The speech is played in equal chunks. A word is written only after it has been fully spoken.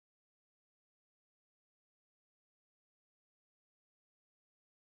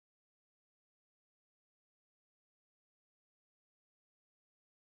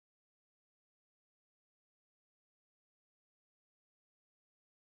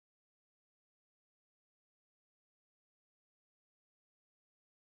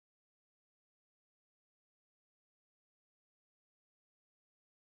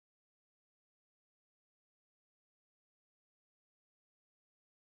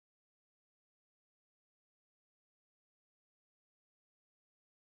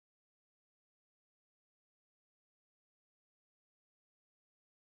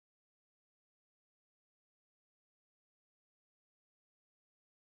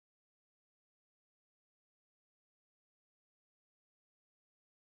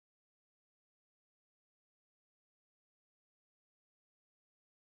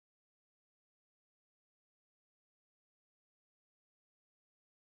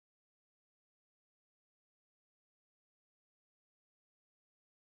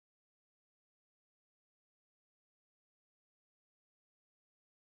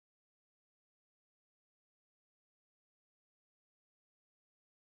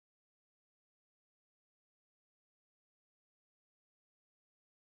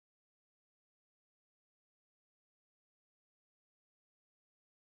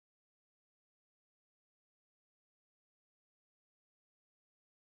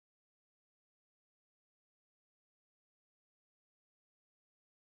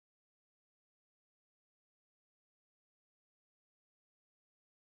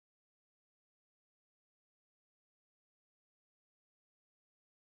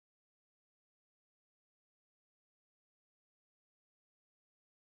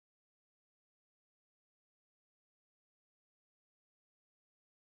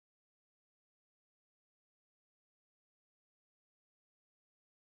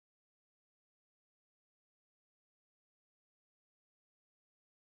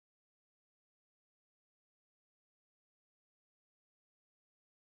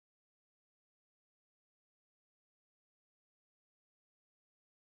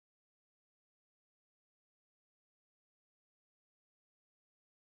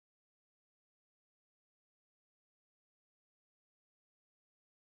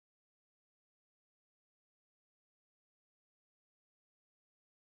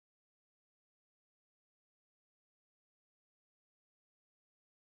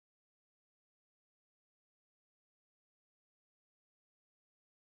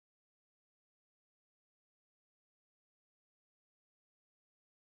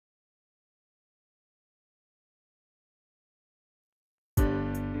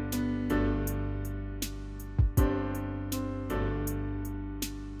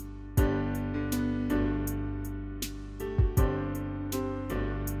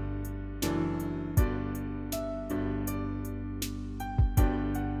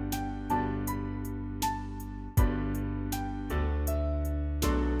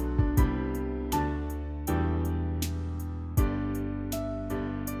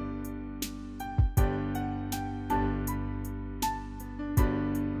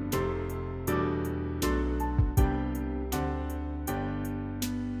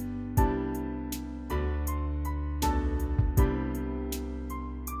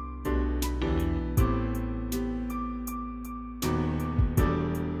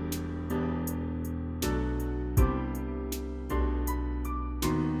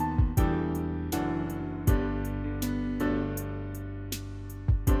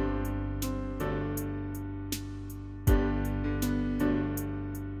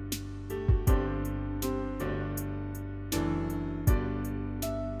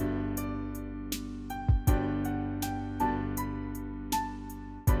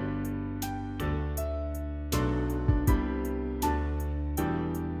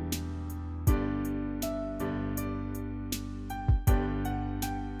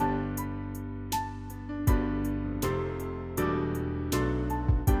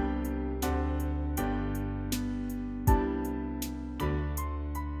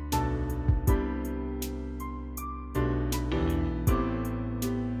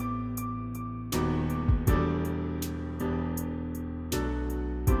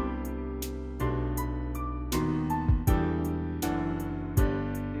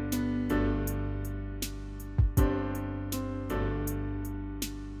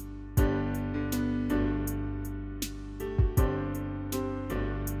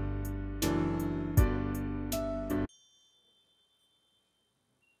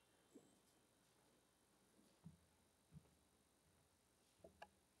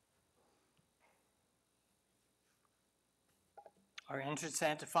Our entrance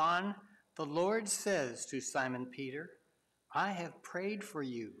antiphon, the Lord says to Simon Peter, I have prayed for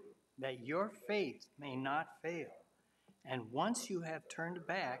you that your faith may not fail. And once you have turned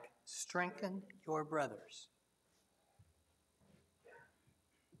back, strengthen your brothers.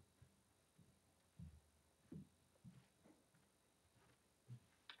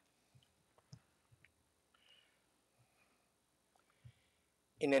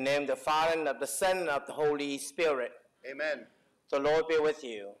 In the name of the Father, and of the Son, and of the Holy Spirit. Amen. The Lord be with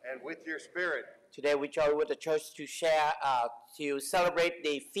you. And with your spirit. Today we join with the church to celebrate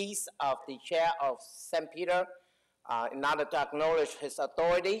the feast of the chair of St. Peter in order to acknowledge his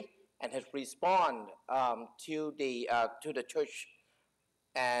authority and his response to the church.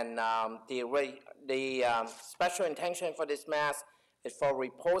 And the special intention for this Mass is for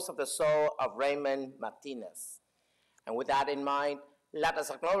repose of the soul of Raymond Martinez. And with that in mind, let us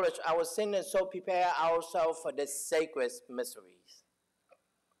acknowledge our sin and so prepare ourselves for this sacred mysteries.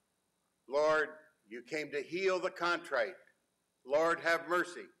 Lord, you came to heal the contrite. Lord, have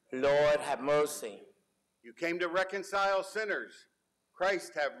mercy. Lord, have mercy. You came to reconcile sinners.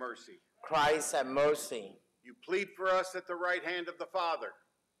 Christ, have mercy. Christ, have mercy. You plead for us at the right hand of the Father.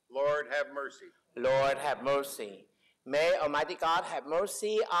 Lord, have mercy. Lord, have mercy. May Almighty God have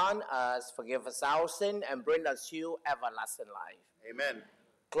mercy on us, forgive us our sin, and bring us to everlasting life. Amen.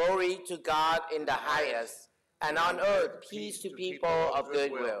 Glory to God in the highest, and on earth peace to people of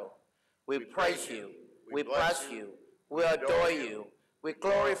good will. We praise you, we bless you, we adore you, we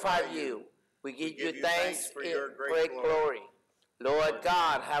glorify you, we give you thanks for your great glory. Lord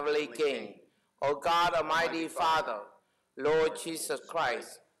God, Heavenly King, O God, Almighty Father, Lord Jesus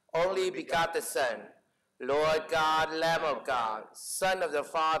Christ, only begotten Son, Lord God, Lamb of God, Son of the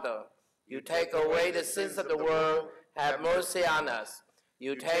Father, you take away the sins of the world, have mercy on us.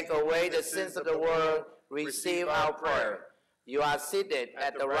 You take away the sins of the world, receive our prayer. You are seated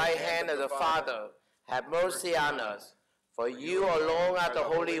at the right hand of the Father, have mercy on us. For you alone are the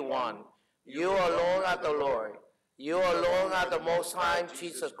Holy One, you alone are the Lord, you alone are the Most High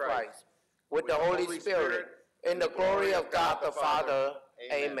Jesus Christ, with the Holy Spirit, in the glory of God the Father.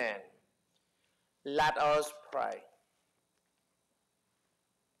 Amen. Let us pray.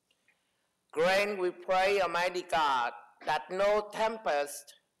 Grant, we pray, Almighty God, that no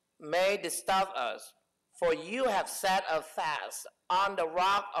tempest may disturb us, for you have set us fast on the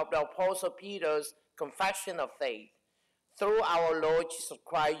rock of the Apostle Peter's confession of faith. Through our Lord Jesus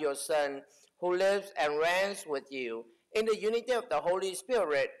Christ, your Son, who lives and reigns with you in the unity of the Holy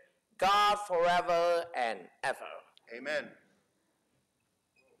Spirit, God forever and ever. Amen.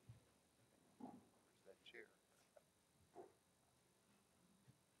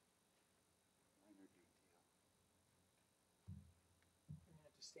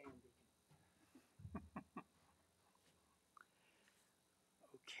 Stand,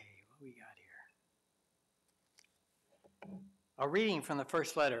 okay, what we got here? A reading from the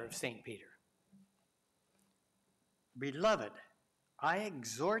first letter of St. Peter. Beloved, I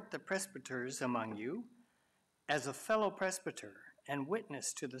exhort the presbyters among you as a fellow presbyter and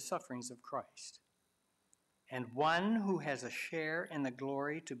witness to the sufferings of Christ, and one who has a share in the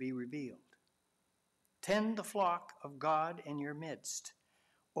glory to be revealed. Tend the flock of God in your midst,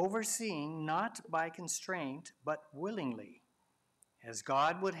 overseeing not by constraint, but willingly, as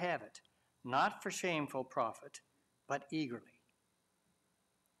God would have it, not for shameful profit, but eagerly.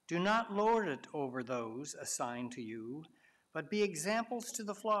 Do not lord it over those assigned to you, but be examples to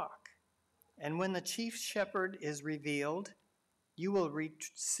the flock. And when the chief shepherd is revealed, you will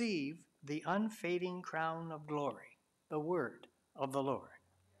receive the unfading crown of glory, the word of the Lord.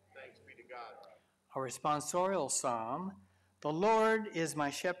 Thanks be to God. A responsorial psalm. The Lord is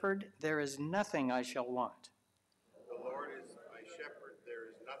my shepherd, there is nothing I shall want. The Lord is my shepherd, there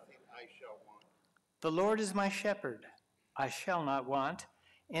is nothing I shall want. The Lord is my shepherd, I shall not want.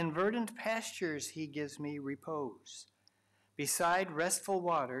 In verdant pastures he gives me repose. Beside restful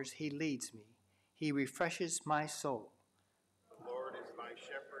waters he leads me. He refreshes my soul. The Lord is my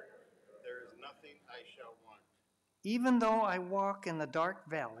shepherd, there is nothing I shall want. Even though I walk in the dark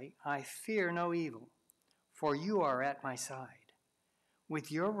valley, I fear no evil, for you are at my side.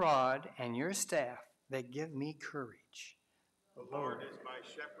 With your rod and your staff, they give me courage. The Lord is my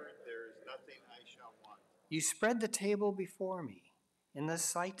shepherd, there is nothing I shall want. You spread the table before me in the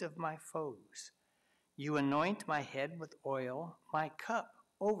sight of my foes. You anoint my head with oil, my cup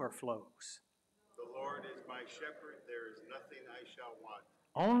overflows. The Lord is my shepherd, there is nothing I shall want.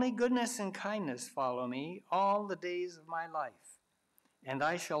 Only goodness and kindness follow me all the days of my life, and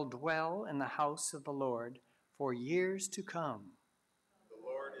I shall dwell in the house of the Lord for years to come. The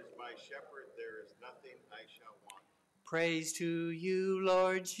Lord is my shepherd, there is nothing I shall want. Praise to you,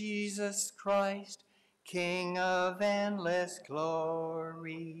 Lord Jesus Christ, King of endless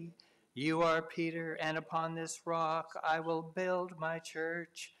glory. You are Peter, and upon this rock I will build my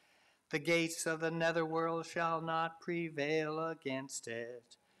church. The gates of the netherworld shall not prevail against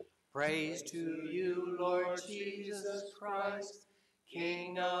it. Praise to you, Lord Jesus Christ,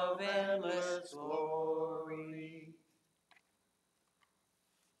 King of endless glory.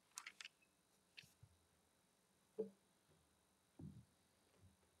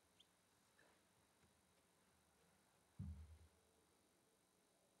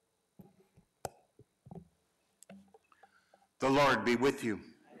 The Lord be with you.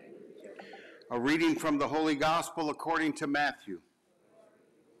 A reading from the Holy Gospel according to Matthew.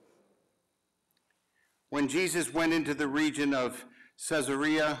 When Jesus went into the region of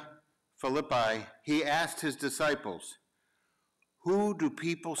Caesarea Philippi, he asked his disciples, "Who do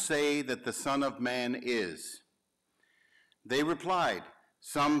people say that the Son of Man is?" They replied,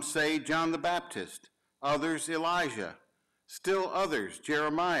 "Some say John the Baptist, others Elijah, still others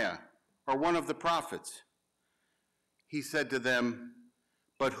Jeremiah, or one of the prophets." He said to them,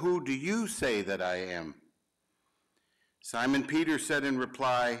 "But who do you say that I am?" Simon Peter said in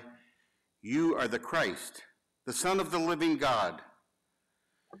reply, "You are the Christ, the Son of the living God."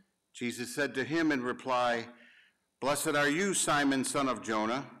 Jesus said to him in reply, "Blessed are you, Simon, son of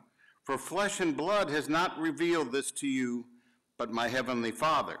Jonah, for flesh and blood has not revealed this to you, but my heavenly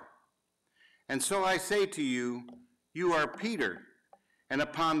Father. And so I say to you, you are Peter, and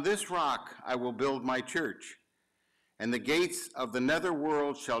upon this rock I will build my church, and the gates of the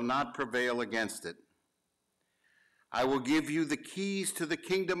netherworld shall not prevail against it. I will give you the keys to the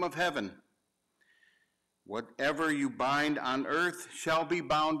kingdom of heaven. Whatever you bind on earth shall be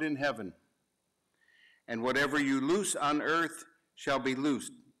bound in heaven, and whatever you loose on earth shall be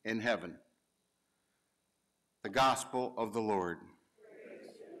loosed in heaven." The Gospel of the Lord.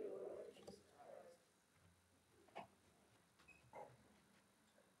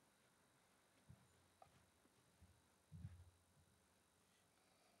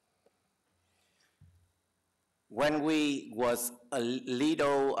 When we was a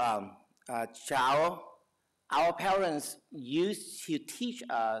little child, our parents used to teach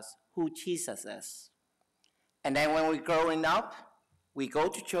us who Jesus is. And then when we're growing up, we go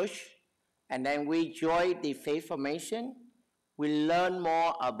to church, and then we join the faith formation. We learn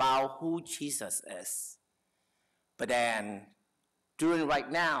more about who Jesus is. But then, during right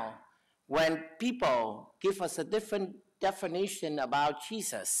now, when people give us a different definition about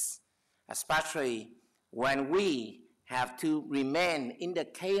Jesus, especially when we have to remain in the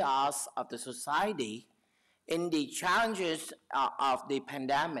chaos of the society, in the challenges of the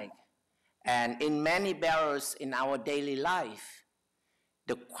pandemic, and in many barriers in our daily life,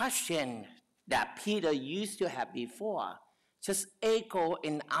 the question that Peter used to have before just echo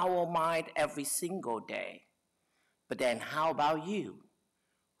in our mind every single day. But then how about you?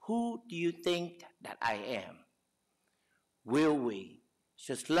 Who do you think that I am? Will we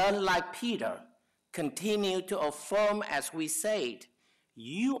just learn like Peter, continue to affirm as we said,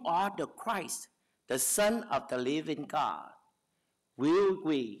 you are the Christ, the Son of the living God? Will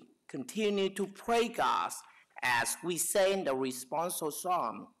we continue to pray God as we say in the responsorial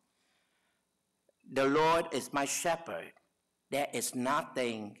psalm, the Lord is my shepherd, there is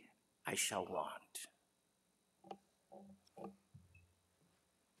nothing I shall want.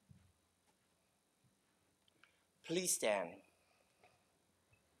 Please stand.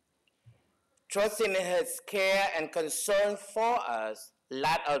 Trusting in his care and concern for us,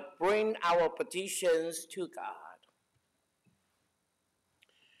 let us bring our petitions to God.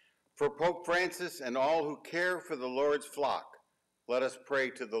 For Pope Francis and all who care for the Lord's flock, let us pray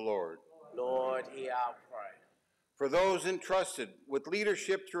to the Lord. Lord, hear our prayer. For those entrusted with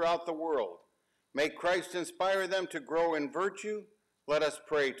leadership throughout the world, may Christ inspire them to grow in virtue. Let us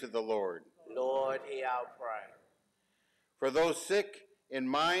pray to the Lord. Lord, hear our prayer. For those sick in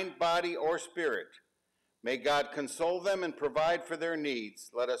mind, body, or spirit, may God console them and provide for their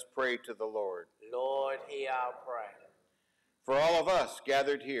needs. Let us pray to the Lord. Lord, hear our prayer. For all of us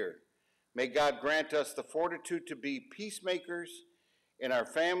gathered here, may God grant us the fortitude to be peacemakers in our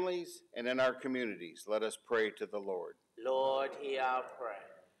families and in our communities. Let us pray to the Lord. Lord, hear our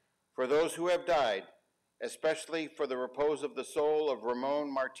prayer. For those who have died, especially for the repose of the soul of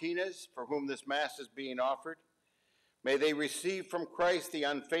Ramon Martinez, for whom this Mass is being offered, may they receive from Christ the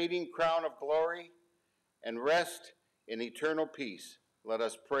unfading crown of glory and rest in eternal peace. Let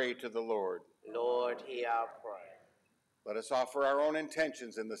us pray to the Lord. Lord, hear our prayer. Let us offer our own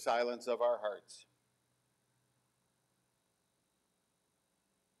intentions in the silence of our hearts.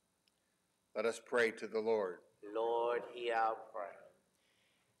 Let us pray to the Lord. Lord, hear our prayer.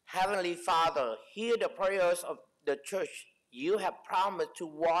 Heavenly Father, hear the prayers of the church you have promised to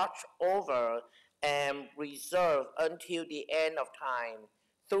watch over and reserve until the end of time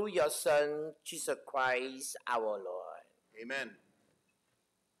through your Son, Jesus Christ, our Lord. Amen.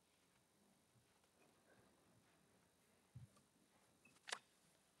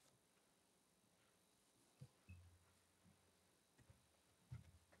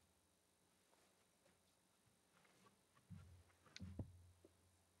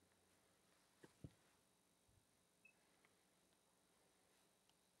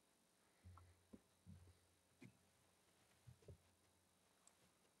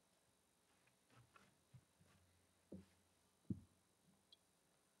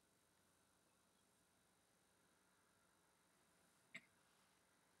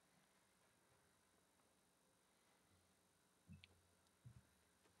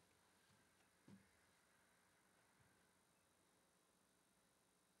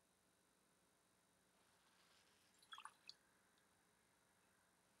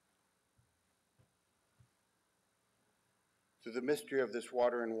 Through the mystery of this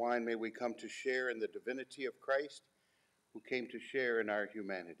water and wine, may we come to share in the divinity of Christ, who came to share in our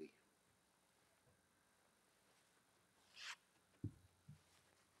humanity.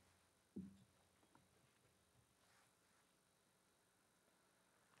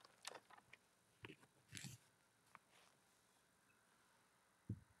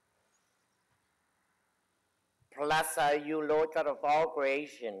 Blessed are you, Lord God of all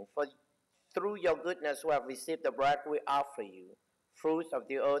creation, for through your goodness we have received the bread we offer you. Fruits of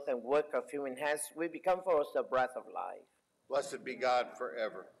the earth and work of human hands, we become for us the breath of life. Blessed be God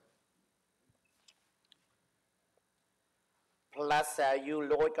forever. Blessed are you,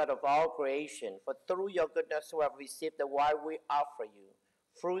 Lord God of all creation, for through your goodness we have received the wine we offer you.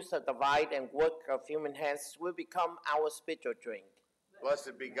 Fruits of the vine and work of human hands, will become our spiritual drink.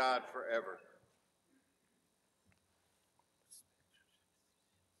 Blessed be God forever.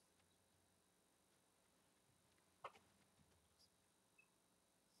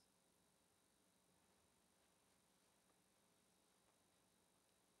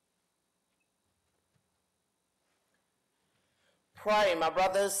 Pray, my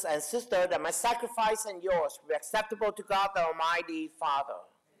brothers and sisters, that my sacrifice and yours be acceptable to God the Almighty Father.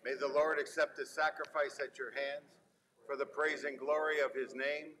 May the Lord accept this sacrifice at your hands for the praise and glory of his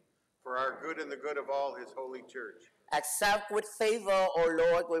name, for our good and the good of all his holy church. Accept with favor, O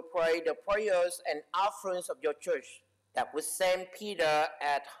Lord, we pray, the prayers and offerings of your church, that with Saint Peter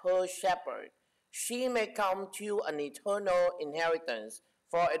at her shepherd, she may come to an eternal inheritance,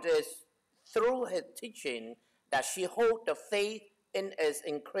 for it is through his teaching that she holds the faith in its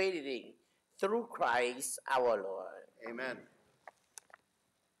incredulity, through Christ our Lord. Amen.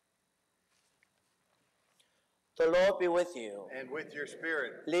 The Lord be with you. And with your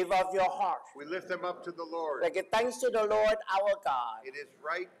spirit. Lift up your heart. We lift them up to the Lord. Give thanks to the Lord our God. It is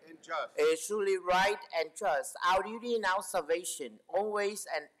right and just. It is truly right and just, our duty and our salvation, always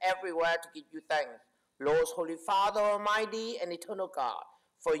and everywhere to give you thanks. Lord, Holy Father, Almighty and eternal God,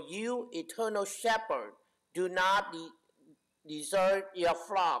 for you, eternal shepherd, do not desert your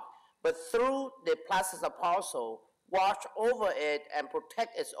flock, but through the blessed apostle, watch over it and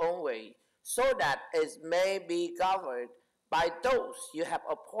protect its own way, so that it may be governed by those you have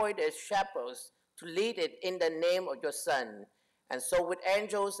appointed as shepherds to lead it in the name of your Son. And so with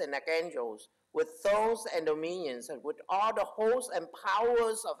angels and archangels, with thrones and dominions, and with all the hosts and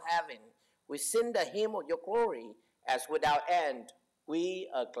powers of heaven, we sing the hymn of your glory, as without end we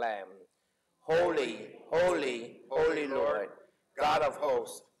acclaim. Holy, holy, holy Lord, God of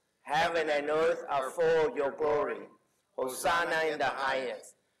hosts, heaven and earth are full of your glory. Hosanna in the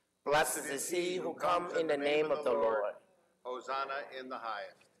highest. Blessed is he who comes in the name of the Lord. Hosanna in the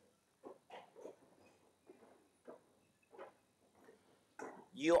highest.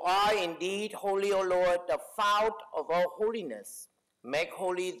 You are indeed holy, O Lord, the fount of all holiness. Make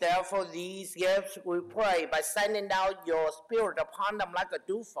holy, therefore, these gifts, we pray, by sending down your Spirit upon them like a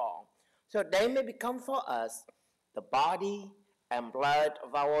dewfall, so they may become for us the body and blood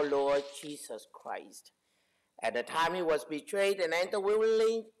of our Lord Jesus Christ. At the time he was betrayed and entered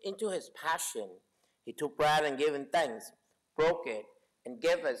willingly into his passion, he took bread and giving thanks, broke it, and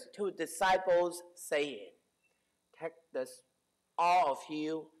gave it to his disciples, saying, "Take this, all of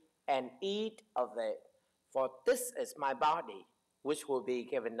you, and eat of it, for this is my body, which will be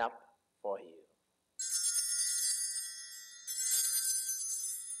given up for you."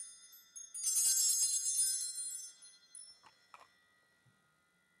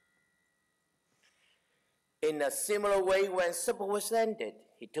 In a similar way, when supper was ended,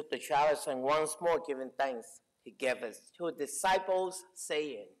 he took the chalice and once more giving thanks, He gave it to his disciples,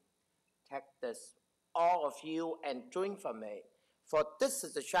 saying, "Take this, all of you, and drink from it. For this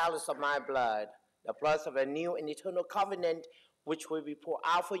is the chalice of my blood, the blood of a new and eternal covenant, which will be poured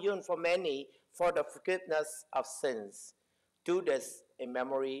out for you and for many for the forgiveness of sins. Do this in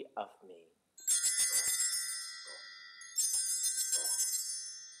memory of me."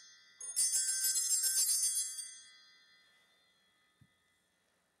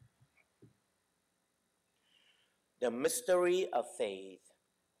 The mystery of faith.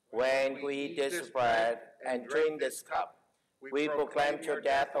 When we eat this bread and drink this cup, we proclaim your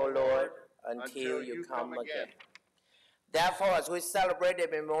death, O Lord, until you come again. Therefore, as we celebrate the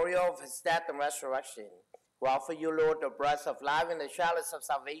memorial of his death and resurrection, we offer you, Lord, the bread of life and the chalice of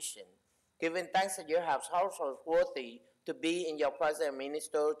salvation, giving thanks that you have also worthy to be in your presence and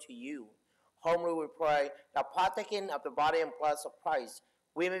minister to you. Humbly we pray that partaking of the body and blood of Christ,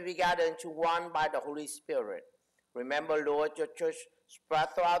 we may be gathered into one by the Holy Spirit. Remember, Lord, your church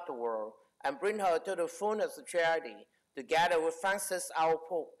spread throughout the world, and bring her to the fullness of charity, together with Francis, our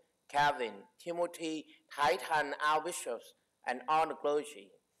Pope, Calvin, Timothy, Titan, our bishops, and all the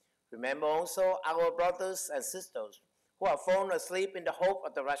clergy. Remember also our brothers and sisters who have fallen asleep in the hope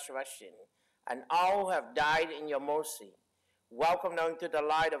of the resurrection, and all who have died in your mercy. Welcome them to the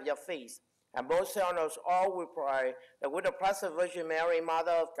light of your face, and mercy on us all, we pray, that with the Blessed Virgin Mary,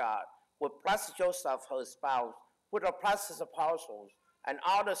 Mother of God, with Blessed Joseph, her spouse, with the blessed apostles, and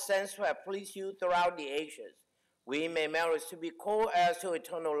all the saints who have pleased you throughout the ages, we may merit to be co-heirs to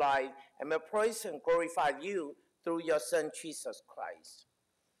eternal life, and may praise and glorify you through your Son, Jesus Christ.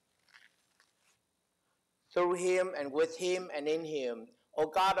 Through him, and with him, and in him, O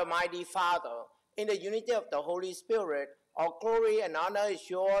God, Almighty Father, in the unity of the Holy Spirit, all glory and honor is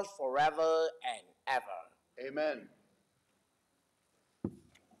yours forever and ever. Amen.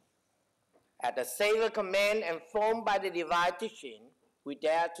 At the sacred command and formed by the divine teaching, we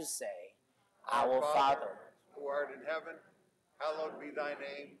dare to say, Our Father, who art in heaven, hallowed be thy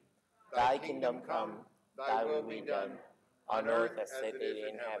name. thy kingdom come, thy will be done, on earth as it is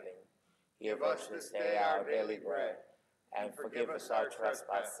in heaven. Give us this day our daily bread, and forgive us our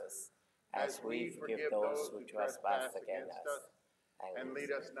trespasses, as we forgive those who trespass against us. And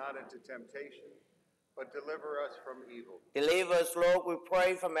lead us not into temptation, but deliver us from evil. Deliver us, Lord, we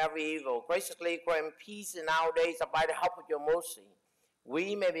pray, from every evil. Graciously grant peace in our days, and by the help of your mercy,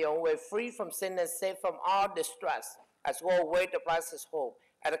 we may be always free from sin and safe from all distress, as we await the blessed hope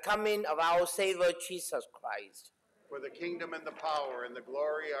at the coming of our Savior Jesus Christ. For the kingdom and the power and the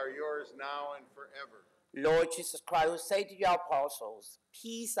glory are yours now and forever. Lord Jesus Christ, who said to your apostles,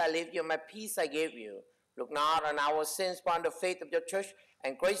 "Peace I leave you, my peace I give you," look not on our sins, but on the faith of your church,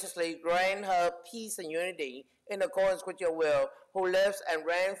 and graciously grant her peace and unity in accordance with your will, who lives and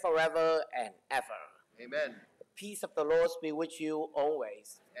reigns forever and ever. Amen. The peace of the Lord be with you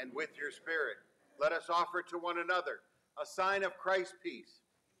always. And with your spirit, let us offer to one another a sign of Christ's peace.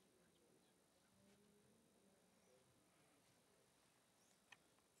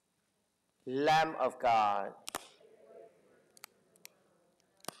 Lamb of God,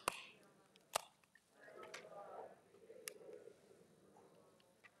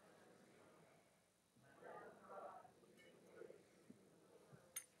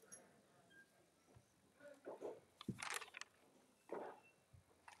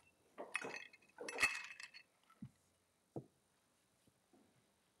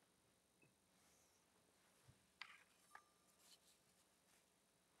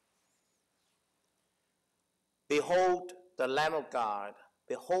 behold the Lamb of God.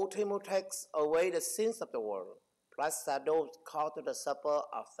 Behold him who takes away the sins of the world. Blessed are those called to the supper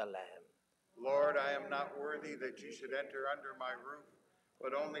of the Lamb. Lord, I am not worthy that you should enter under my roof,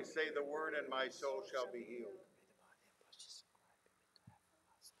 but only say the word and my soul shall be healed.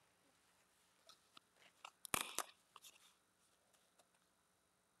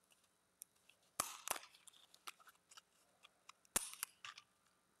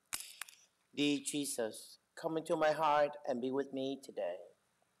 Dear Jesus, come into my heart and be with me today.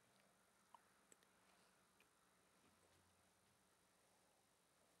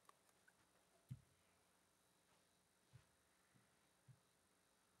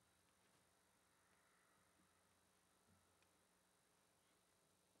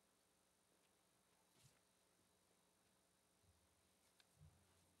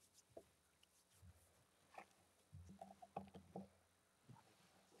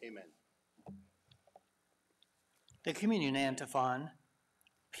 Amen. The communion antiphon.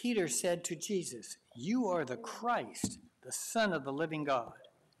 Peter said to Jesus, "You are the Christ, the Son of the living God."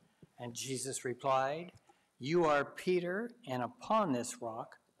 And Jesus replied, "You are Peter, and upon this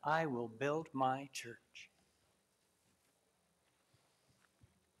rock I will build my church."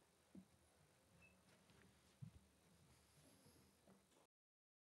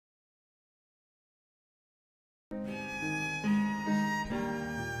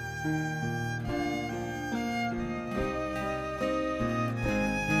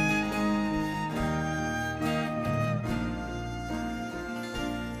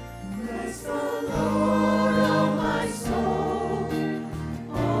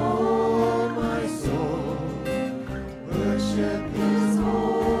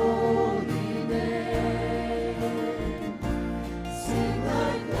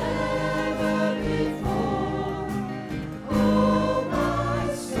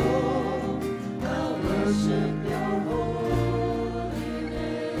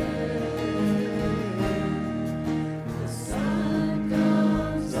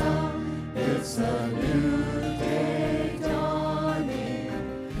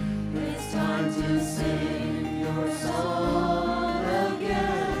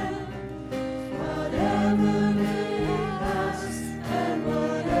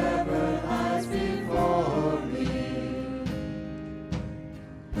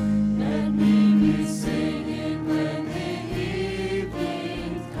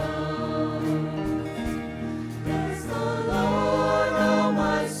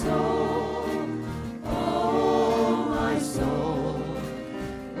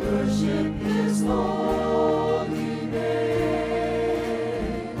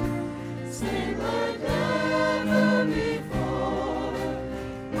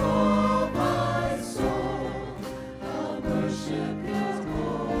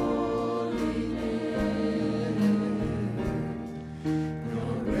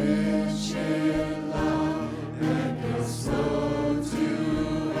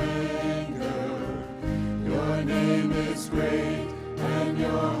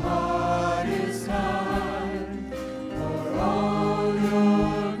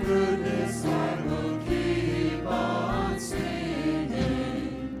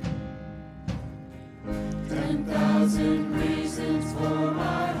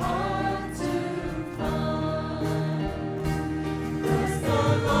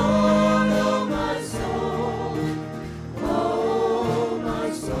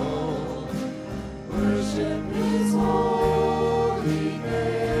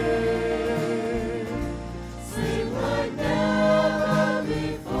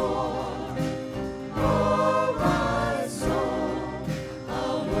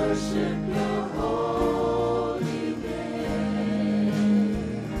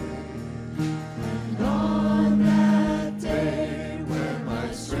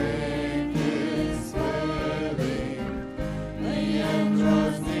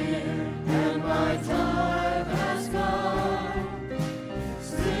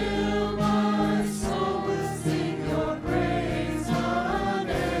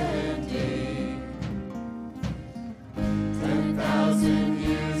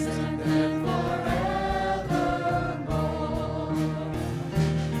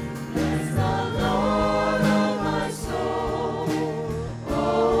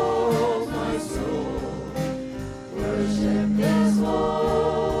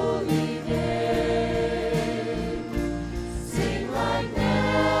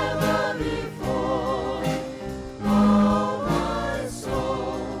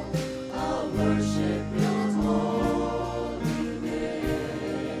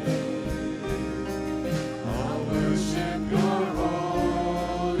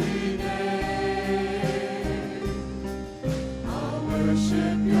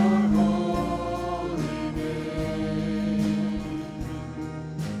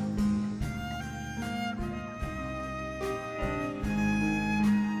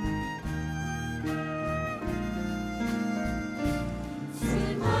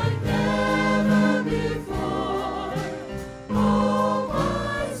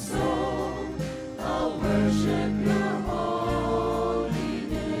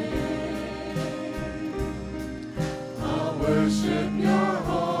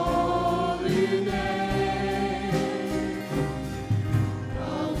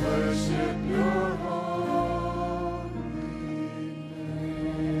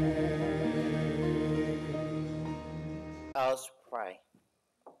 Let's pray.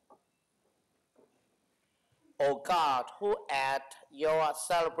 O God, who at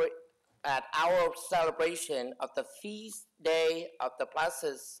our celebration of the feast day of the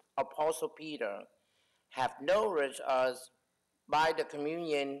blessed Apostle Peter, have nourished us by the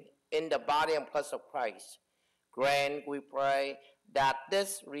communion in the body and blood of Christ, grant, we pray, that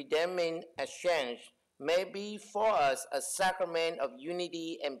this redeeming exchange may be for us a sacrament of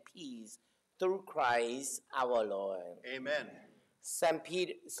unity and peace through Christ our Lord. Amen. Saint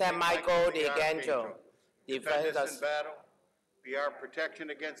Michael the Archangel, defend us in battle, be our protection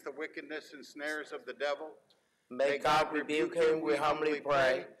against the wickedness and snares of the devil. May God rebuke him, we humbly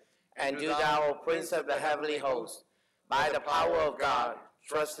pray. And do thou, O Prince of the heavenly host, by the power of God,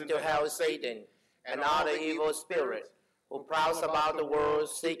 thrust into hell Satan and all the evil spirits who prowls about the world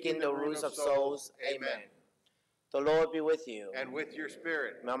seeking the ruins of souls. Amen. The Lord be with you. And with your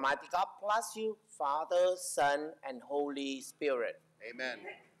spirit. May Almighty God bless you, Father, Son, and Holy Spirit. Amen.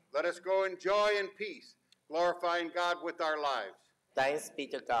 Let us go in joy and peace, glorifying God with our lives. Thanks be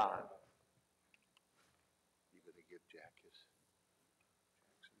to God. You're going to give Jack his.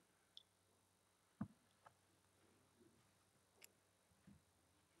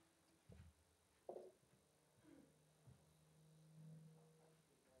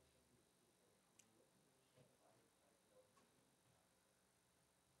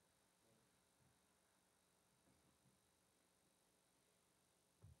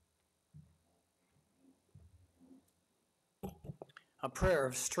 A prayer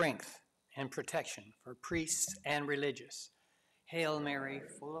of strength and protection for priests and religious. Hail Mary,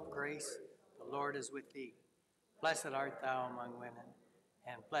 full of grace, the Lord is with thee. Blessed art thou among women,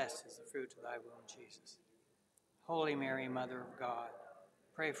 and blessed is the fruit of thy womb, Jesus. Holy Mary, Mother of God,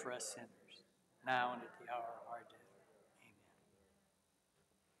 pray for us sinners, now and at the hour of our death.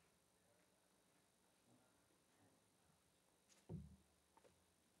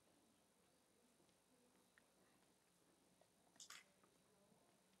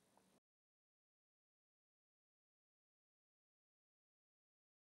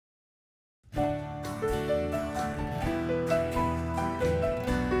 Amen.